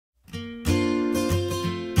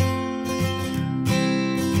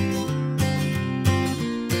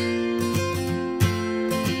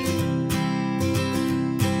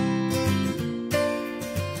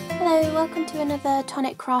welcome to another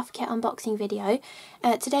Tonic Craft Kit unboxing video.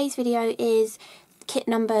 Today's video is kit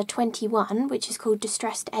number 21, which is called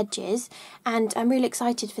Distressed Edges, and I'm really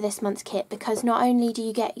excited for this month's kit because not only do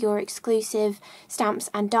you get your exclusive stamps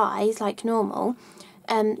and dies like normal,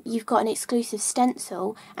 you've got an exclusive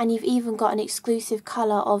stencil, and you've even got an exclusive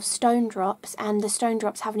colour of stone drops, and the stone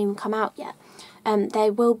drops haven't even come out yet. They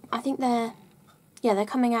will, I think they're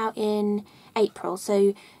coming out in April,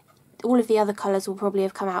 so all of the other colours will probably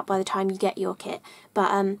have come out by the time you get your kit, but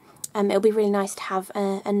it'll be really nice to have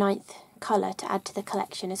a ninth colour to add to the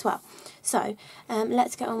collection as well. So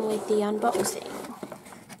let's get on with the unboxing.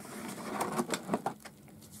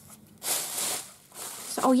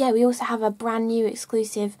 So, oh yeah, we also have a brand new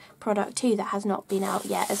exclusive product too that has not been out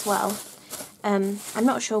yet as well. I'm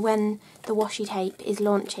not sure when the washi tape is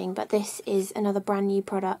launching, but this is another brand new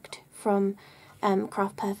product from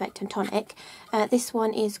CRaFTi and Tonic. This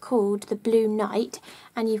one is called the Blue Night,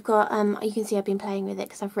 and you've got you can see I've been playing with it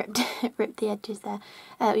because I've ripped the edges there.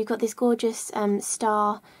 We've got this gorgeous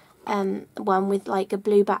star one with like a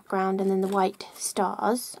blue background and then the white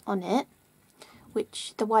stars on it,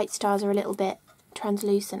 which the white stars are a little bit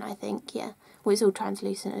translucent, I think. Yeah, well, it's all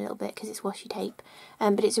translucent a little bit because it's washi tape,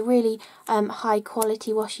 but it's a really high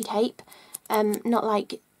quality washi tape, not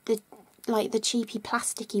like the cheapy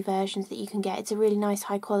plasticky versions that you can get. It's a really nice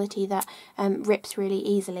high quality that rips really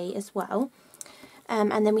easily as well.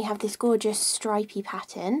 And then we have this gorgeous stripy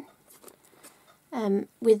pattern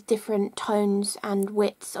with different tones and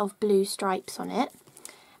widths of blue stripes on it.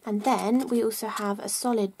 And then we also have a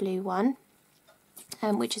solid blue one,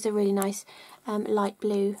 which is a really nice light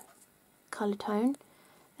blue colour tone.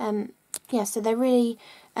 Yeah, so they're really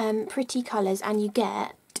pretty colours, and you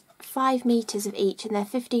get 5 meters of each, and they're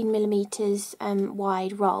 15mm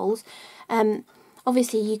wide rolls.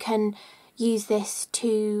 Obviously you can use this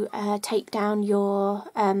to tape down your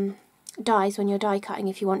dies when you're die cutting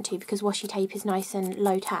if you want to, because washi tape is nice and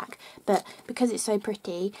low tack, but because it's so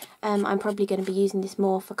pretty, I'm probably going to be using this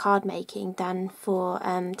more for card making than for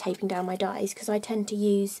taping down my dies, because I tend to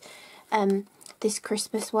use this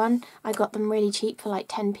Christmas one. I got them really cheap for like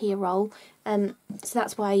 10p a roll, so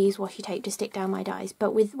that's why I use washi tape to stick down my dies.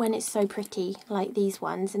 But when it's so pretty like these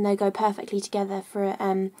ones, and they go perfectly together for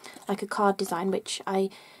like a card design, which I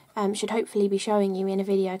should hopefully be showing you in a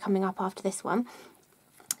video coming up after this one.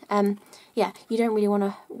 Yeah, you don't really want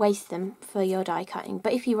to waste them for your die cutting,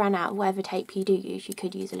 but if you ran out of whatever tape you do use, you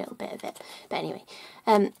could use a little bit of it. But anyway,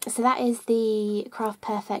 so that is the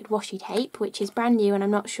CRaFTi washi tape, which is brand new, and I'm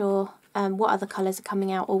not sure what other colours are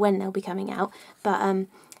coming out or when they'll be coming out, but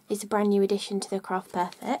it's a brand new addition to the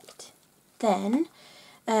CRaFTi. Then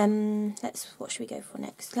what should we go for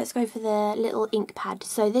next? Let's go for the little ink pad.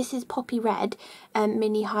 So this is Poppy Red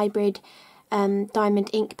mini hybrid diamond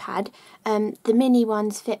ink pad. The mini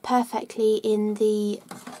ones fit perfectly in the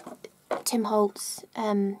Tim Holtz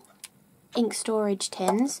ink storage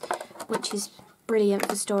tins, which is brilliant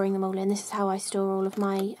for storing them all in. This is how I store all of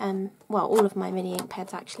my well, all of my mini ink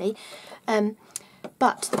pads actually.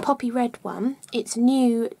 But the Poppy Red one, it's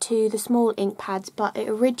new to the small ink pads, but it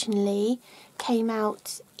originally came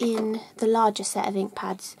out in the larger set of ink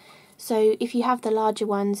pads. So if you have the larger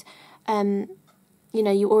ones, you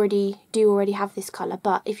know, you already have this colour,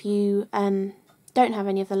 but if you don't have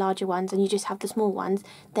any of the larger ones and you just have the small ones,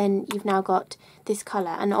 then you've now got this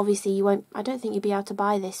colour, and obviously you won't, I don't think you'll be able to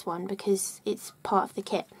buy this one because it's part of the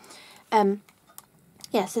kit.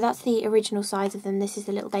 Yeah, so that's the original size of them. This is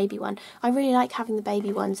the little baby one. I really like having the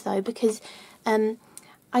baby ones though, because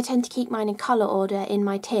I tend to keep mine in colour order in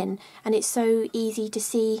my tin, and it's so easy to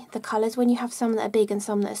see the colours. When you have some that are big and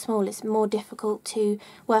some that are small, it's more difficult to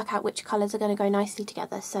work out which colours are going to go nicely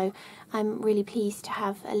together. So I'm really pleased to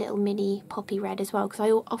have a little mini Poppy Red as well, because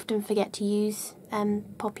I often forget to use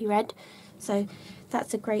Poppy Red. So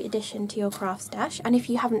that's a great addition to your craft stash. And if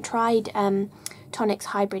you haven't tried Tonic's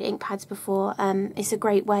hybrid ink pads before, it's a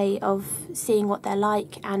great way of seeing what they're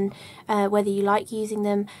like and whether you like using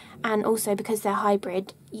them. And also, because they're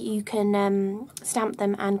hybrid, you can stamp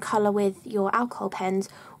them and colour with your alcohol pens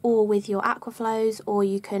or with your Aquaflows, or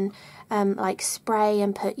you can like spray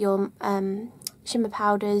and put your shimmer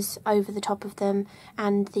powders over the top of them,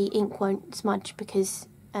 and the ink won't smudge because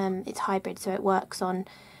it's hybrid, so it works on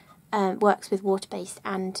works with water-based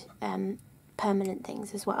and permanent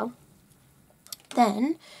things as well.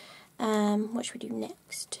 Then, what should we do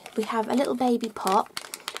next? We have a little baby pot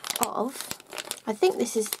of, I think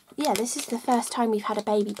this is the first time we've had a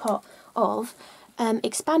baby pot of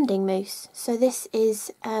expanding mousse. So this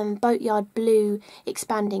is Boatyard Blue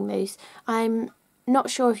expanding mousse. I'm not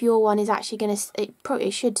sure if your one is actually going to, it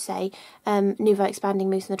probably should say Nuvo Expanding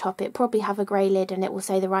Mousse on the top. It probably have a grey lid and it will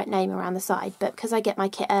say the right name around the side, but because I get my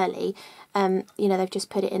kit early, you know, they've just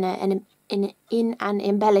put it in an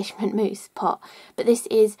embellishment mousse pot. But this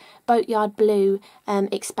is Boatyard Blue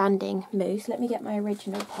Expanding Mousse. Let me get my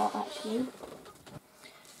original pot actually.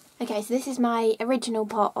 Okay, so this is my original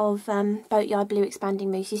pot of Boatyard Blue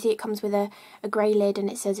Expanding Mousse. You see it comes with a grey lid and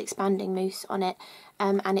it says Expanding Mousse on it.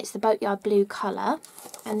 And it's the Boatyard Blue colour.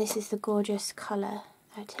 And this is the gorgeous colour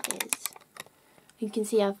that it is. You can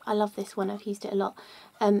see I love this one, I've used it a lot.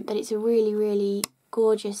 But it's a really, really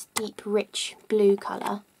gorgeous, deep, rich blue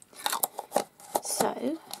colour.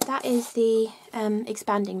 So, that is the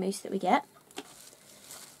Expanding Mousse that we get.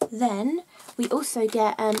 Then we also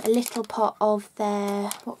get a little pot of their,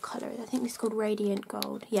 what colour is it? I think this is called Radiant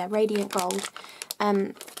Gold. Yeah, Radiant Gold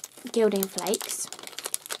Gilding Flakes.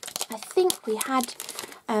 I think we had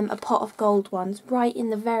a pot of gold ones right in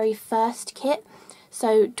the very first kit.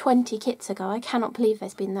 So 20 kits ago. I cannot believe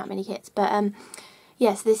there's been that many kits. But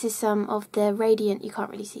yes, this is some of the Radiant, you can't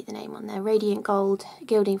really see the name on there, Radiant Gold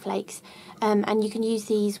Gilding Flakes. And you can use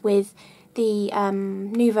these with the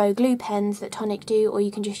Nuvo glue pens that Tonic do, or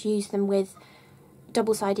you can just use them with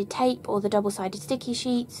double-sided tape or the double-sided sticky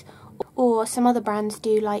sheets, or some other brands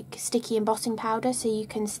do like sticky embossing powder, so you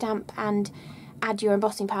can stamp and add your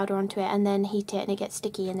embossing powder onto it and then heat it and it gets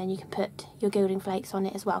sticky, and then you can put your gilding flakes on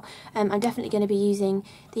it as well. I'm definitely going to be using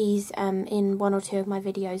these in one or two of my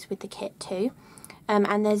videos with the kit too.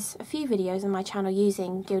 And there's a few videos on my channel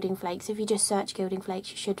using gilding flakes. If you just search gilding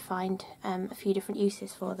flakes, you should find a few different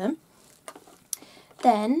uses for them.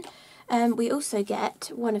 Then we also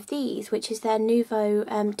get one of these, which is their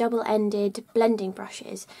Nuvo double-ended blending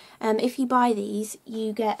brushes. If you buy these,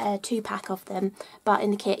 you get a 2-pack of them, but in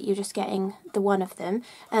the kit you're just getting the one of them.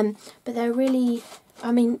 But they're really,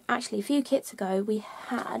 I mean, actually a few kits ago we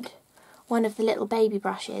had one of the little baby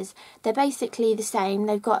brushes. They're basically the same,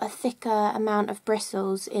 they've got a thicker amount of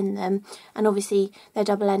bristles in them, and obviously they're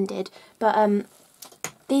double-ended, but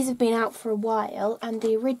these have been out for a while, and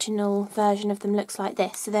the original version of them looks like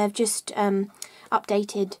this. So they've just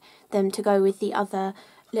updated them to go with the other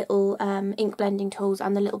little ink blending tools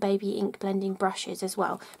and the little baby ink blending brushes as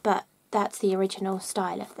well. But that's the original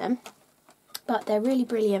style of them. But they're really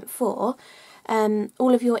brilliant for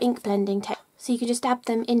all of your ink blending techniques. So you can just dab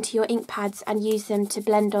them into your ink pads and use them to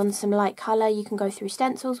blend on some light colour. You can go through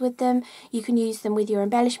stencils with them. You can use them with your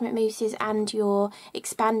embellishment mousses and your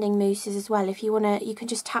expanding mousses as well. If you want to, you can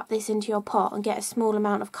just tap this into your pot and get a small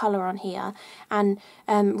amount of colour on here and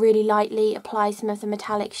really lightly apply some of the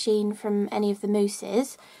metallic sheen from any of the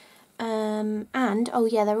mousses. And, oh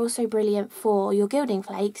yeah, they're also brilliant for your gilding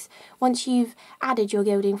flakes. Once you've added your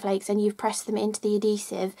gilding flakes and you've pressed them into the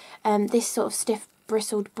adhesive, this sort of stiff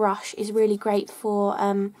bristled brush is really great for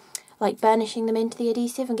like burnishing them into the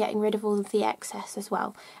adhesive and getting rid of all of the excess as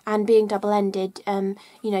well. And being double-ended,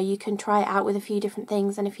 you know, you can try it out with a few different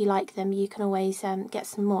things, and if you like them you can always get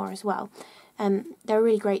some more as well. They're a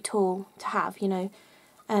really great tool to have, you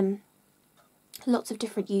know. Lots of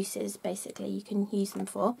different uses basically you can use them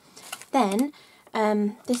for. Then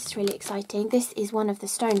this is really exciting. This is one of the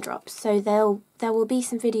stone drops, so there will be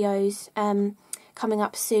some videos coming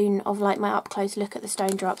up soon of like my up close look at the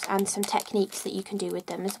stone drops and some techniques that you can do with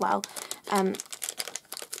them as well.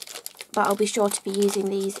 But I'll be sure to be using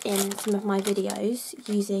these in some of my videos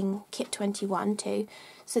using kit 21 too.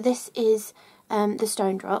 So this is the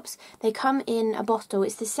stone drops. They come in a bottle.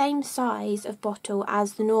 It's the same size of bottle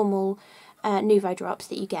as the normal Nuvo drops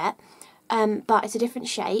that you get, but it's a different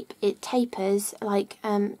shape. It tapers like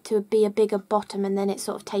to be a bigger bottom, and then it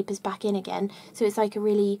sort of tapers back in again, so it's like a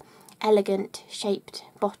really elegant shaped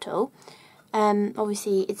bottle.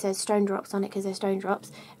 Obviously it says stone drops on it because they're stone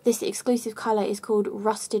drops. This exclusive colour is called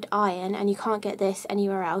Rusted Iron, and you can't get this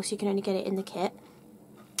anywhere else, you can only get it in the kit.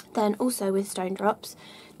 Then also with stone drops,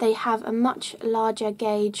 they have a much larger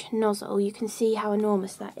gauge nozzle. You can see how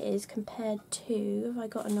enormous that is compared to, have I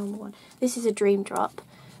got a normal one? This is a Dream Drop,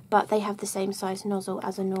 but they have the same size nozzle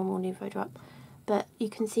as a normal Nuvo drop. But you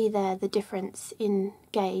can see there the difference in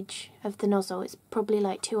gauge of the nozzle. It's probably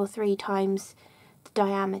like 2 or 3 times the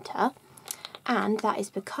diameter, and that is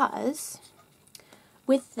because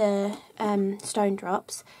with the stone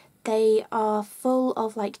drops, they are full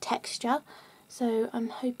of like texture. So I'm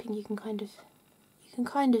hoping you can kind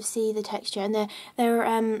of see the texture, and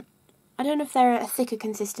they're I don't know if they're a thicker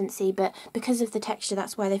consistency, but because of the texture,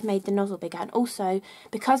 that's why they've made the nozzle bigger. And also,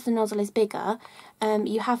 because the nozzle is bigger,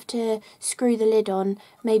 you have to screw the lid on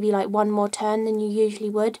maybe like one more turn than you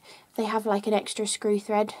usually would. They have like an extra screw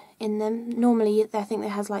thread in them. Normally, I think it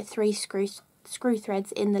has like 3 screw screw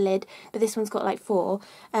threads in the lid, but this one's got like 4,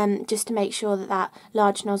 just to make sure that that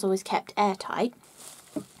large nozzle is kept airtight.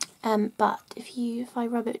 But if I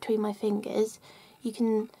rub it between my fingers, you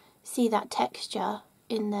can see that texture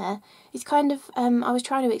in there. It's kind of, I was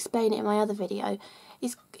trying to explain it in my other video,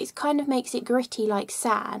 it's kind of makes it gritty like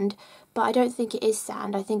sand, but I don't think it is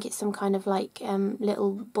sand. I think it's some kind of like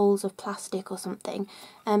little balls of plastic or something.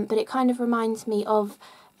 But it kind of reminds me of,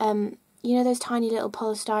 you know those tiny little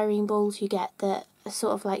polystyrene balls you get that are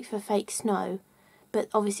sort of like for fake snow, but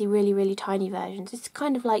obviously really, really tiny versions. It's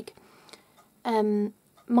kind of like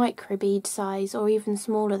microbead size, or even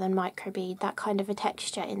smaller than microbead, that kind of a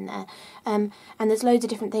texture in there. And there's loads of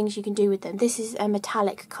different things you can do with them. This is a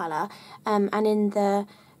metallic colour, and in the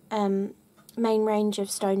main range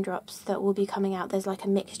of stone drops that will be coming out, there's like a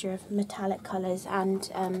mixture of metallic colours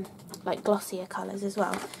and like glossier colours as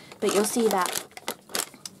well. But you'll see that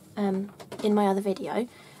in my other video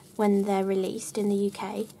when they're released in the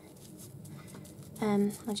UK.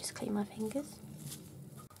 I'll just clean my fingers.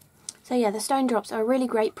 So yeah, the stone drops are a really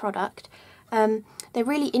great product. They're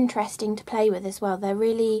really interesting to play with as well. They're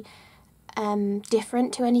really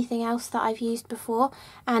different to anything else that I've used before,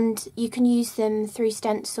 and you can use them through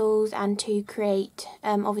stencils and to create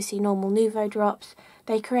obviously normal Nuvo drops.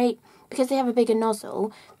 They create, because they have a bigger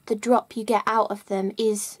nozzle, the drop you get out of them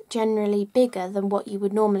is generally bigger than what you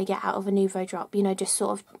would normally get out of a Nuvo drop, you know, just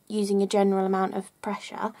sort of using a general amount of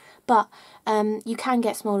pressure. But you can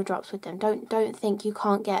get smaller drops with them. Don't think you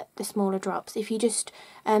can't get the smaller drops. If you just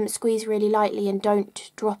squeeze really lightly and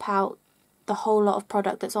don't drop out the whole lot of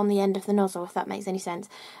product that's on the end of the nozzle, if that makes any sense,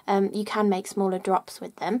 you can make smaller drops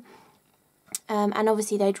with them. And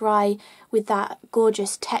obviously they dry with that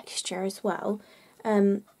gorgeous texture as well.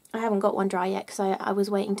 I haven't got one dry yet because I was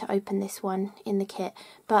waiting to open this one in the kit,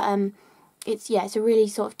 but it's a really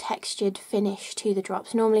sort of textured finish to the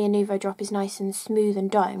drops. Normally a Nuvo drop is nice and smooth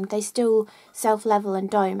and domed. They still self-level and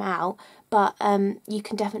dome out, but you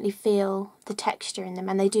can definitely feel the texture in them,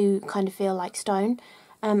 and they do kind of feel like stone.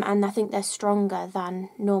 And I think they're stronger than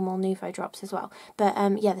normal Nuvo drops as well. But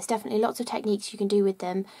yeah, there's definitely lots of techniques you can do with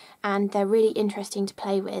them, and they're really interesting to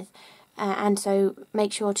play with. And so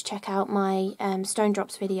make sure to check out my stone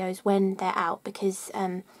drops videos when they're out, because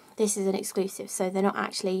this is an exclusive, so they're not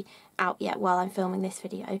actually out yet while I'm filming this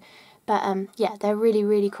video. But yeah, they're a really,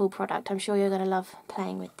 really cool product. I'm sure you're going to love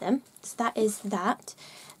playing with them. So that is that.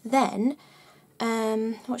 Then,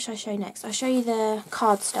 what should I show next? I'll show you the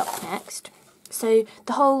cardstock next. So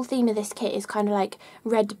the whole theme of this kit is kind of like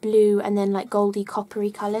red, blue, and then like goldy,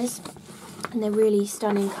 coppery colours. And they're really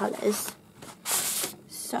stunning colours.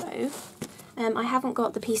 So, I haven't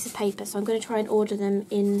got the piece of paper, so I'm going to try and order them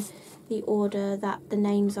in the order that the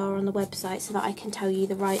names are on the website, so that I can tell you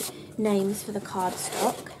the right names for the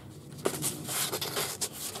cardstock.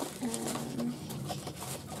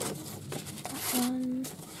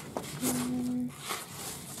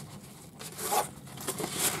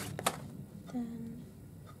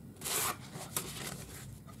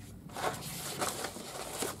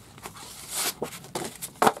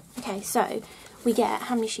 Okay, so we get,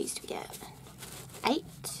 how many sheets do we get? 8?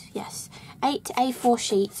 Yes. 8 A4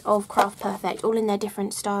 sheets of Craft Perfect, all in their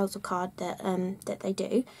different styles of card that they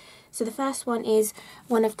do. So the first one is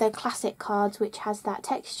one of the classic cards, which has that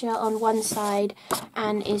texture on one side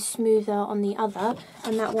and is smoother on the other,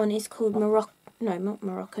 and that one is called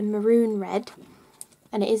Maroon Red,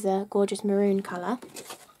 and it is a gorgeous maroon colour.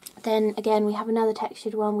 Then again we have another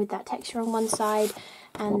textured one with that texture on one side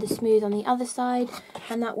and the smooth on the other side,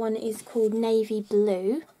 and that one is called Navy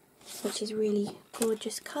Blue, which is a really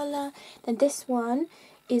gorgeous colour. Then this one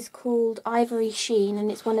is called Ivory Sheen,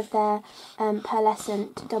 and it's one of their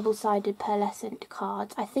pearlescent, double-sided pearlescent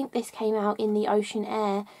cards. I think this came out in the Ocean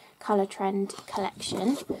Air Colour Trend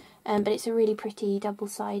collection, but it's a really pretty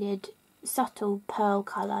double-sided, subtle pearl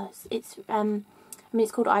colour. It's I mean,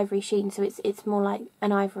 it's called Ivory Sheen, so it's more like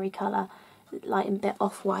an ivory colour, like a bit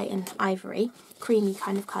off-white and ivory, creamy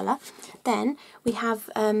kind of colour. Then we have,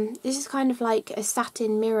 this is kind of like a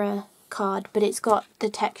satin mirror card, but it's got the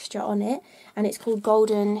texture on it, and it's called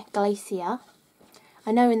Golden Glacier.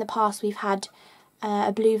 I know in the past we've had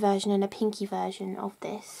a blue version and a pinky version of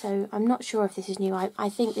this, so I'm not sure if this is new. I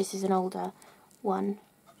think this is an older one,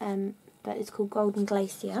 but it's called Golden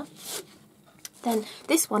Glacier. Then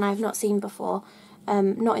this one I've not seen before,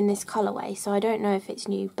 not in this colourway, so I don't know if it's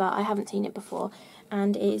new, but I haven't seen it before,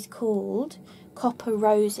 and it is called Copper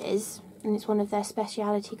Roses, and it's one of their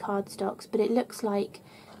speciality cardstocks, but it looks like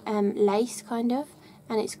lace kind of,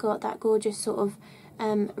 and it's got that gorgeous sort of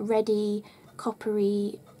reddy,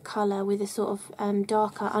 coppery colour with a sort of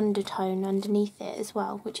darker undertone underneath it as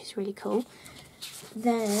well, which is really cool.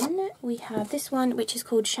 Then we have this one, which is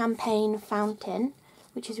called Champagne Fountain,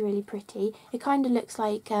 which is really pretty. It kind of looks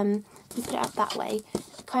like, you put it up that way,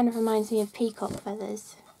 it kind of reminds me of peacock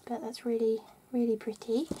feathers, but that's really, really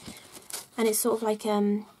pretty. And it's sort of like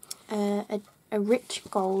a rich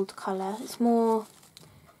gold colour. It's more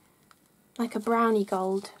like a browny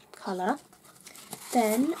gold colour.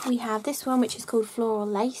 Then we have this one, which is called Floral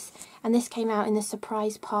Lace, and this came out in the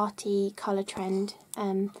Surprise Party colour trend.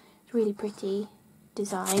 It's really pretty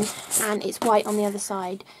design, and it's white on the other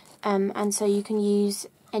side, and so you can use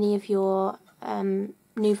any of your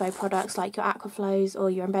Nuvo products like your Aquaflows or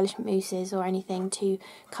your embellishment mousses or anything to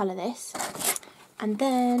colour this. And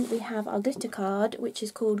then we have our glitter card, which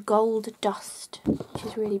is called Gold Dust, which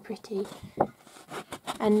is really pretty.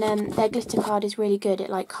 And their glitter card is really good.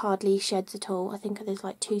 It like hardly sheds at all. I think there's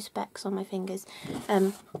like 2 specks on my fingers.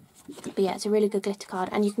 But yeah, it's a really good glitter card,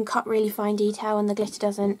 and you can cut really fine detail and the glitter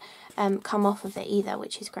doesn't come off of it either,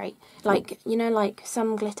 which is great. Like, you know, like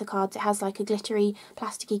some glitter cards, it has like a glittery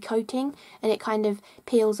plasticky coating and it kind of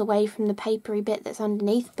peels away from the papery bit that's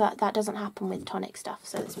underneath, but that doesn't happen with Tonic stuff,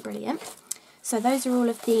 so that's brilliant. So those are all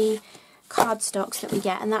of the cardstocks that we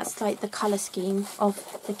get, and that's like the colour scheme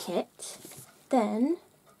of the kit. Then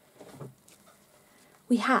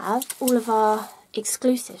we have all of our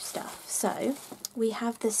exclusive stuff. So we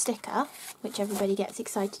have the sticker, which everybody gets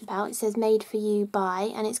excited about. It says made for you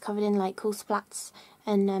by, and it's covered in like cool splats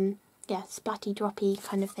and yeah, splatty droppy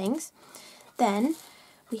kind of things. Then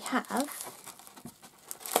we have,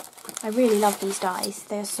 I really love these dies,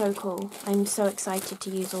 they're so cool. I'm so excited to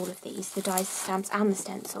use all of these, the dies, the stamps and the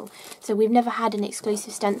stencil. So we've never had an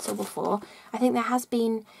exclusive stencil before. I think there has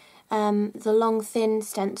been the long thin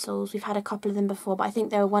stencils, we've had a couple of them before, but I think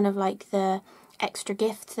they were one of like the extra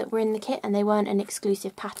gifts that were in the kit and they weren't an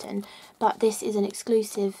exclusive pattern. But this is an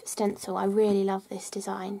exclusive stencil. I really love this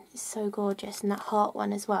design, it's so gorgeous, and that heart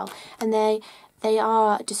one as well. And they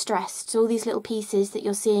are distressed, so all these little pieces that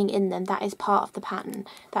you're seeing in them, that is part of the pattern.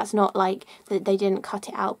 That's not like that they didn't cut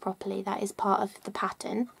it out properly, that is part of the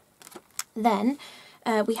pattern. Then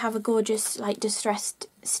we have a gorgeous like distressed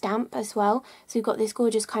stamp as well. So we've got this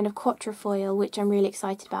gorgeous kind of quatrefoil, which I'm really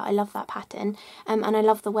excited about. I love that pattern, and I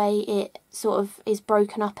love the way it sort of is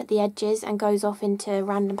broken up at the edges and goes off into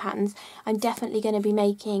random patterns. I'm definitely going to be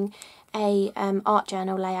making a art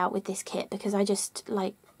journal layout with this kit, because I just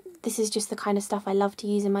like, this is just the kind of stuff I love to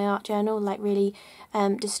use in my art journal, like really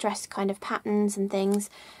distressed kind of patterns and things.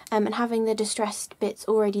 And having the distressed bits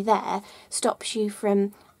already there stops you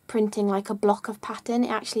from printing like a block of pattern. It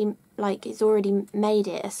actually, like, it's already made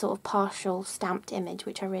it a sort of partial stamped image,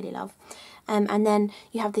 which I really love. And then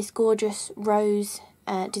you have this gorgeous rose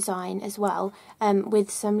design as well,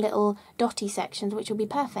 with some little dotty sections, which will be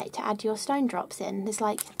perfect to add your stone drops in. It's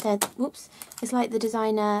like it's like the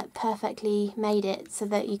designer perfectly made it so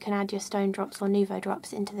that you can add your stone drops or Nuvo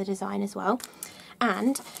drops into the design as well.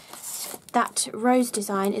 And that rose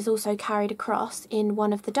design is also carried across in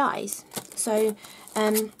one of the dies. So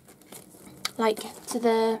so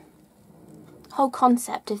the whole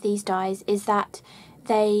concept of these dies is that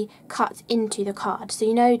they cut into the card. So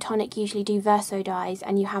you know Tonic usually do verso dies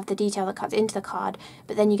and you have the detail that cuts into the card,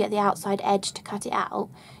 but then you get the outside edge to cut it out.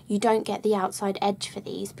 You don't get the outside edge for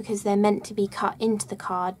these because they're meant to be cut into the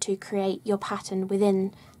card to create your pattern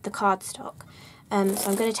within the cardstock. So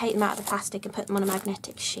I'm going to take them out of the plastic and put them on a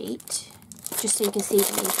magnetic sheet, just so you can see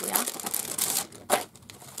them easier.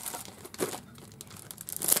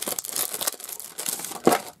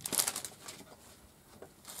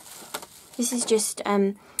 This is just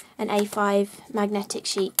an A5 magnetic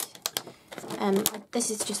sheet. This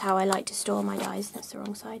is just how I like to store my dies. That's the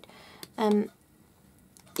wrong side.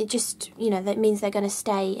 It just, you know, that means they're going to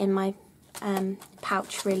stay in my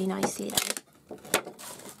pouch really nicely then.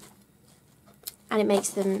 And it makes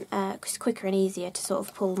them quicker and easier to sort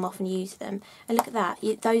of pull them off and use them. And look at that,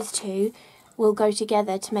 those two will go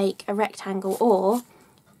together to make a rectangle, or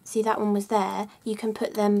see, that one was there, you can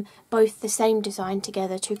put them both the same design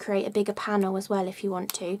together to create a bigger panel as well if you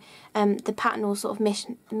want to. The pattern will sort of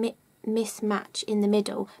mismatch in the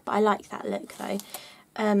middle, but I like that look though.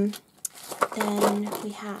 Then we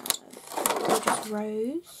have a gorgeous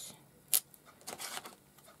rose.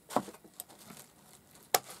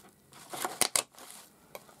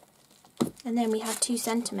 And then we have 2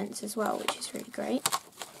 sentiments as well, which is really great.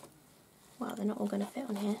 Well, they're not all going to fit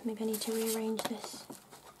on here. Maybe I need to rearrange this.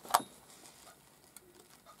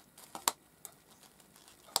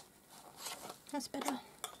 That's better.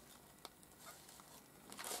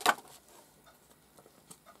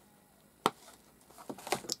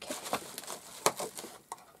 Okay.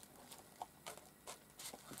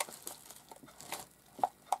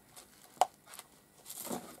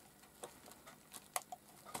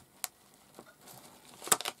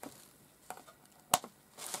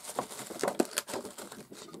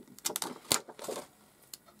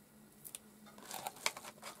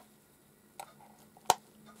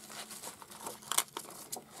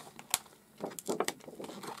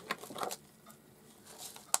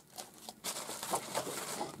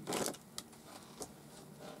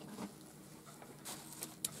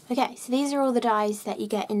 Okay, so these are all the dies that you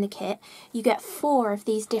get in the kit. You get 4 of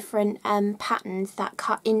these different patterns that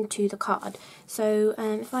cut into the card. So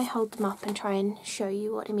if I hold them up and try and show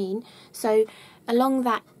you what I mean. So along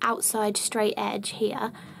that outside straight edge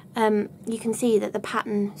here, you can see that the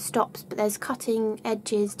pattern stops, but there's cutting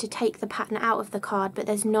edges to take the pattern out of the card, but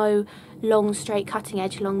there's no long straight cutting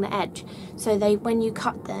edge along the edge. So when you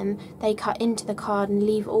cut them, they cut into the card and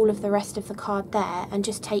leave all of the rest of the card there and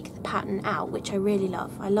just take the pattern out, which I really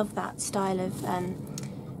love. I love that style of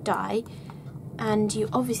die. And you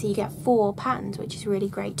get 4 patterns, which is really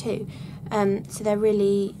great too. So they're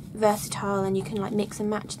really versatile and you can like mix and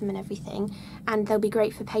match them and everything. And they'll be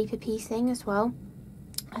great for paper piecing as well.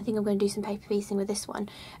 I think I'm going to do some paper piecing with this one.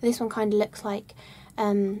 This one kind of looks like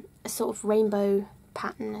a sort of rainbow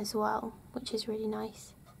pattern as well, which is really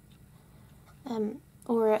nice.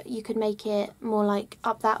 Or you could make it more like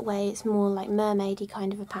up that way, it's more like mermaidy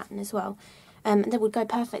kind of a pattern as well. That would go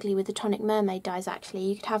perfectly with the Tonic mermaid dies actually.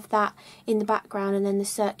 You could have that in the background and then the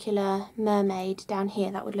circular mermaid down here,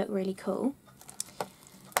 that would look really cool.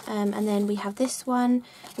 And then we have this one,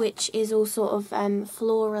 which is all sort of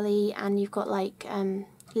florally, and you've got like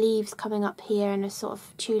leaves coming up here and a sort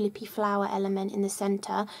of tulipy flower element in the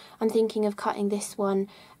centre. I'm thinking of cutting this one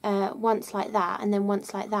once like that and then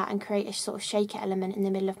once like that and create a sort of shaker element in the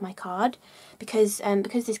middle of my card, because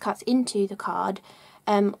this cuts into the card,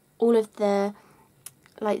 all of the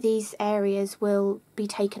these areas will be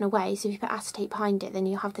taken away. So if you put acetate behind it, then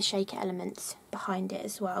you'll have the shaker elements behind it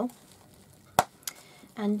as well.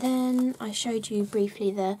 And then I showed you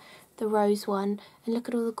briefly the rose one, and look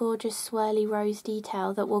at all the gorgeous swirly rose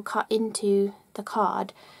detail that will cut into the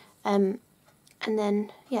card. And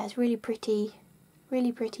then yeah, it's really pretty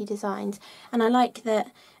designs. And I like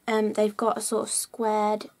that they've got a sort of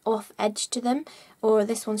squared off edge to them, or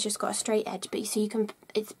this one's just got a straight edge, but so you can,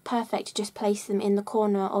 it's perfect to just place them in the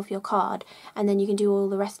corner of your card, and then you can do all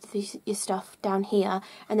the rest of your stuff down here,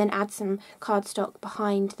 and then add some cardstock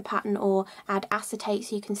behind the pattern, or add acetate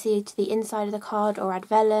so you can see to the inside of the card, or add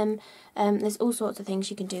vellum. There's all sorts of things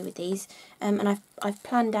you can do with these, and I've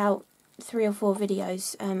planned out 3 or 4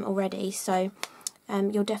 videos already, so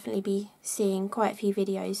you'll definitely be seeing quite a few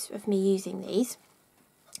videos of me using these.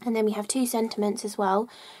 And then we have 2 sentiments as well,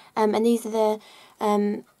 and these are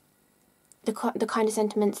the kind of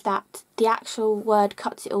sentiments that the actual word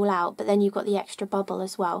cuts it all out, but then you've got the extra bubble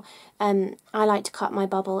as well. I like to cut my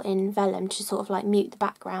bubble in vellum to sort of like mute the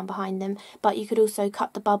background behind them, but you could also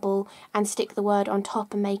cut the bubble and stick the word on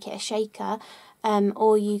top and make it a shaker,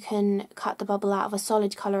 or you can cut the bubble out of a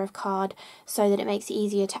solid colour of card so that it makes it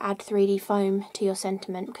easier to add 3D foam to your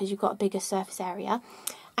sentiment because you've got a bigger surface area.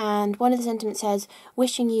 And one of the sentiments says,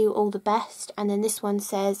 wishing you all the best, and then this one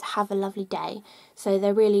says, have a lovely day. So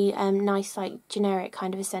they're really nice, like generic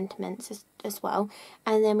kind of a sentiments as well.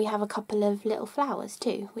 And then we have a couple of little flowers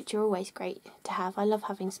too, which are always great to have. I love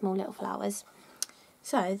having small little flowers.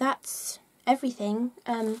 So that's everything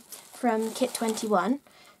from Kit 21.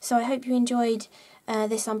 So I hope you enjoyed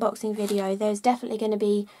this unboxing video. There's definitely going to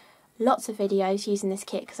be lots of videos using this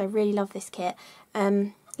kit because I really love this kit.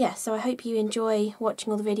 Yeah, so I hope you enjoy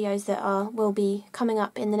watching all the videos that will be coming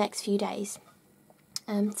up in the next few days.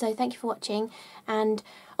 So thank you for watching, and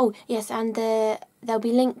oh yes, and there'll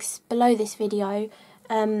be links below this video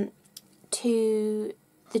to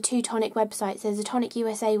the 2 Tonic websites. There's a Tonic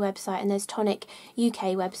USA website and there's Tonic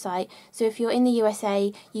UK website. So if you're in the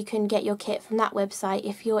USA, you can get your kit from that website.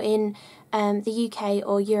 If you're in the UK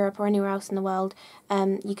or Europe or anywhere else in the world,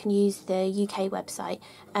 you can use the UK website.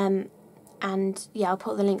 And yeah, I'll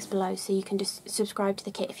put the links below so you can just subscribe to the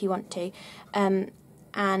kit if you want to.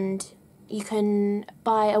 And you can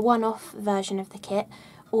buy a one-off version of the kit,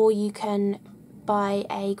 or you can buy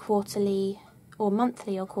a quarterly or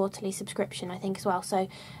monthly or quarterly subscription, I think, as well. So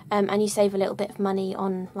and you save a little bit of money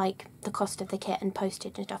on like the cost of the kit and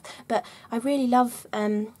postage and stuff. But I really love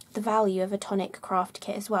the value of a Tonic Craft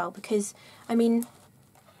Kit as well, because I mean,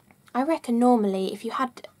 I reckon normally if you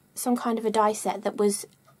had some kind of a die set that was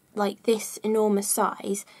like this enormous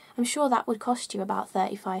size, I'm sure that would cost you about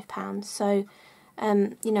 £35. So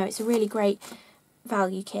you know, it's a really great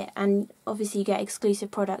value kit, and obviously you get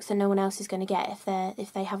exclusive products that no one else is going to get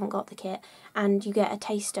if they haven't got the kit, and you get a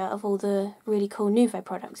taster of all the really cool Nuvo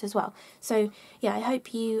products as well. So yeah, I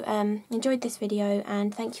hope you enjoyed this video,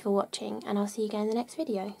 and thank you for watching, and I'll see you again in the next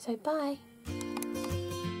video. So bye!